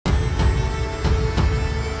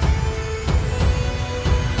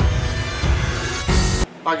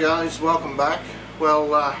Hi guys, welcome back.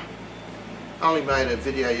 Well, I only made a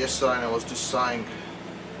video yesterday and I was just saying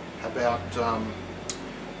about,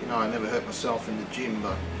 you know, I never hurt myself in the gym,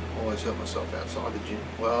 but always hurt myself outside the gym.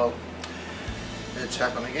 Well, it's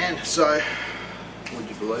happened again, so would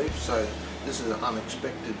you believe? So this is an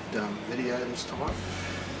unexpected video this time.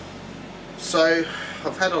 So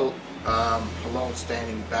I've had a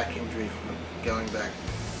long-standing back injury from going back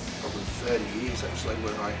probably 30 years actually,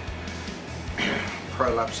 where I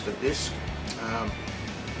prolapsed a disc, and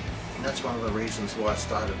that's one of the reasons why I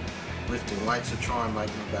started lifting weights, to try and make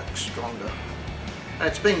my back stronger. And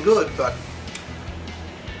it's been good, but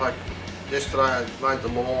like yesterday I mowed the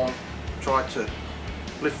lawn, tried to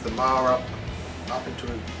lift the mower up into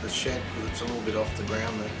the shed because it's a little bit off the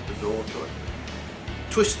ground, the door to it.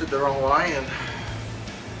 Twisted the wrong way and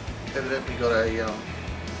evidently got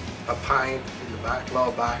a pain in the back,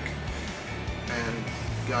 lower back, and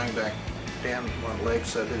going back down one leg,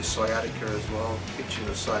 so a bit of sciatica as well, pitching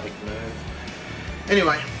the sciatic nerve.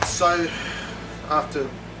 Anyway, so after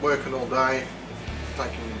working all day,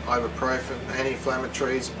 taking ibuprofen,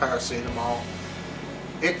 anti-inflammatories, paracetamol,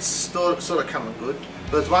 it's sort of coming good.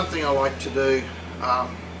 But there's one thing I like to do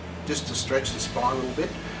just to stretch the spine a little bit,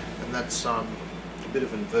 and that's a bit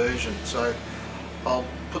of inversion. So I'll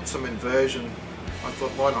put some inversion. I thought,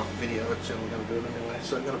 why not video it, so I'm going to do it anyway.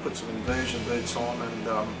 So I'm going to put some inversion boots on and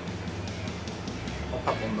hop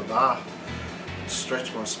up on the bar,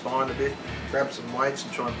 stretch my spine a bit, grab some weights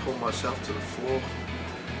and try and pull myself to the floor.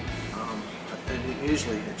 And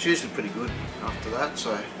it's usually pretty good after that.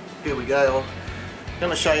 So here we go. I'm going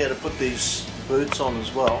to show you how to put these boots on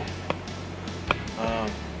as well.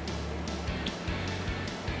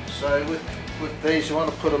 So with these, you want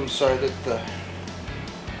to put them so that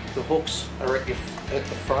the hooks are at the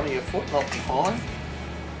front of your foot, not behind,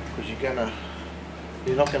 because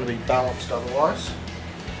you're not going to be balanced otherwise.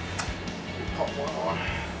 Pop one on.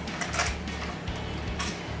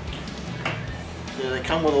 So they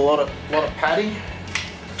come with a lot of padding.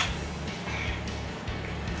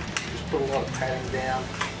 Just put a lot of padding down,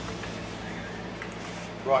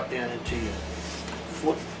 right down into your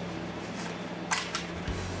foot,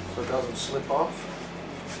 so it doesn't slip off.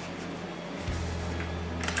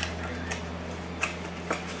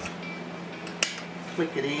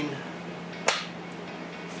 Click it in.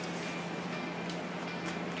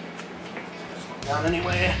 It's not going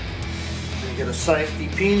anywhere. Then you get a safety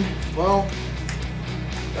pin as well.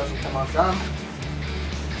 Doesn't come undone.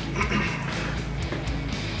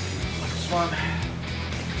 This one.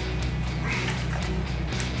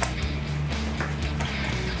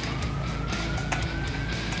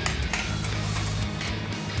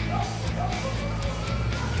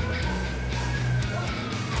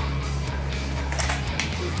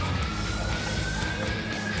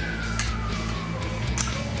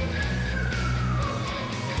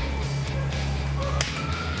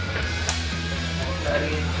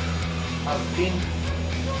 Other pin.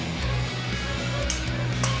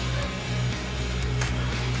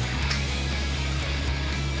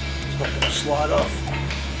 It's not going to slide off.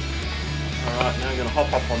 Alright, now I'm going to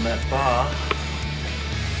hop up on that bar.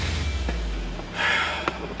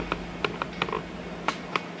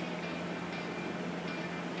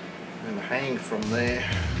 And hang from there.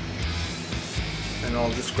 And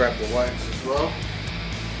I'll just grab the weights as well.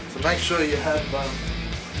 So make sure you have a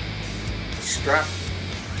strap,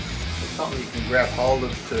 something you can grab hold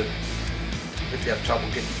of to, if you have trouble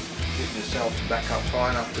getting yourself back up high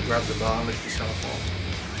enough to grab the bar and lift yourself off.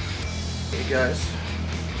 Here goes.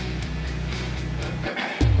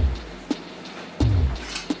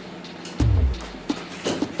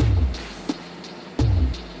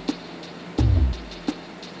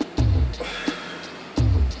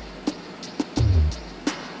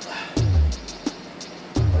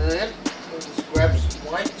 And then we'll just grab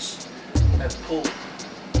some weights and pull.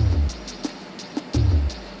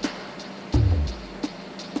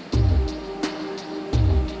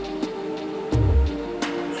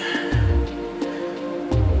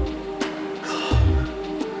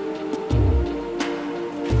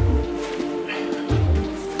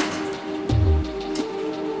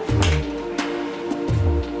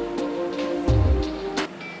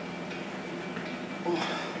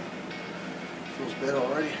 Feels better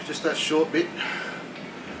already, just that short bit,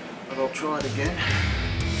 but I'll try it again.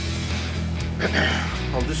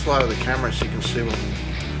 I'll just lower the camera so you can see what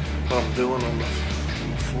I'm doing on the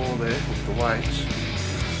floor there with the weights.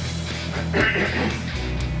 Okay.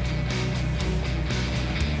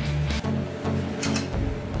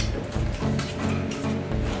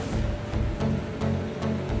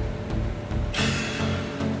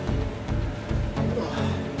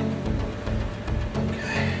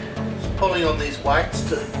 pulling on these weights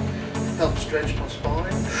to help stretch my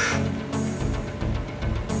spine.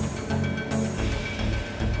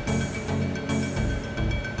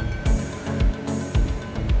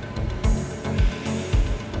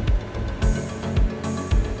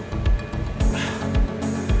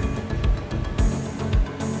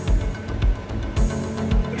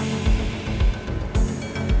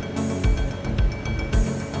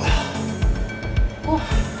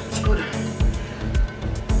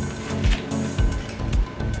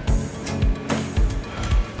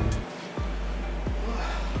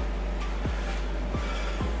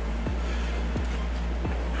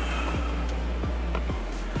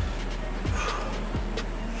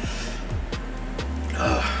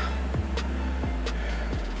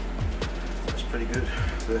 That's pretty good.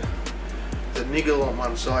 The niggle on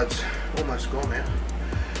one side's almost gone now.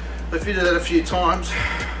 If you do that a few times,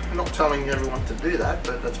 I'm not telling everyone to do that,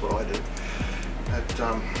 but that's what I do.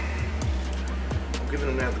 I'll give it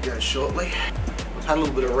another go shortly. I've had a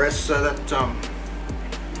little bit of rest, so that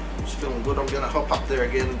it's feeling good. I'm going to hop up there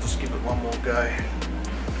again and just give it one more go.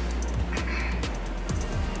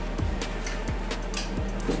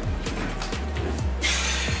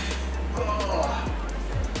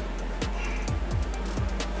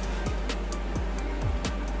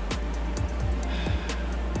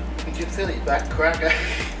 You can feel your back crack.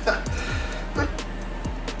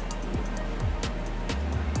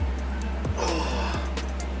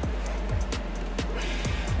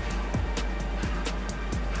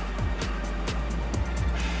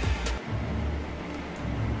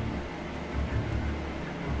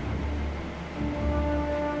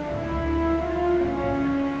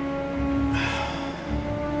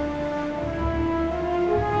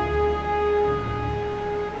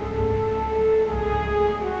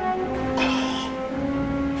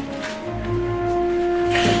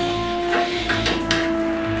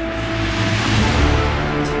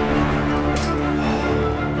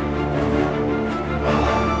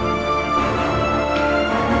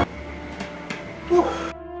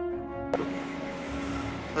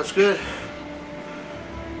 That's good.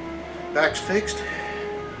 Back's fixed.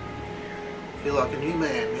 Feel like a new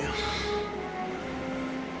man now.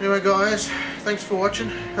 Anyway guys, thanks for watching.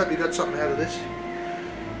 Hope you got something out of this.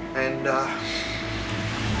 And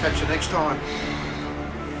catch you next time.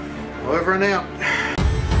 Over and out.